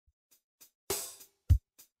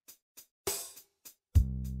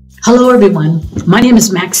Hello everyone, my name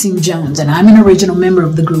is Maxine Jones and I'm an original member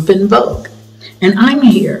of the group En Vogue. And I'm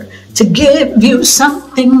here to give you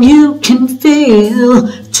something you can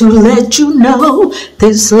feel, to let you know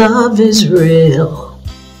this love is real.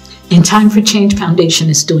 And Time for Change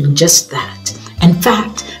Foundation is doing just that. In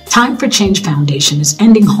fact, Time for Change Foundation is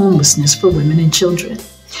ending homelessness for women and children.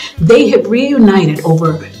 They have reunited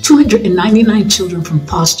over 299 children from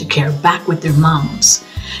foster care back with their moms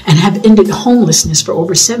and have ended homelessness for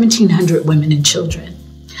over 1,700 women and children.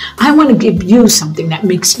 I want to give you something that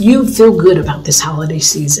makes you feel good about this holiday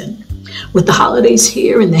season. With the holidays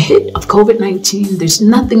here and the hit of COVID-19, there's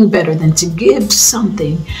nothing better than to give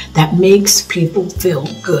something that makes people feel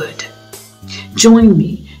good. Join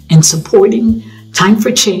me in supporting Time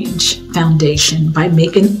for Change Foundation by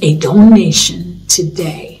making a donation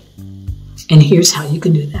today. And here's how you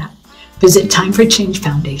can do that. Visit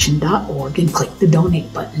timeforchangefoundation.org and click the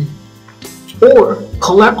donate button. Or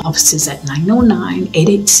call our offices at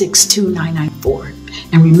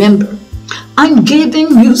 909-886-2994. And remember, I'm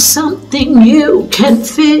giving you something you can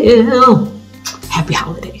feel. Happy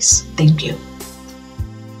holidays. Thank you.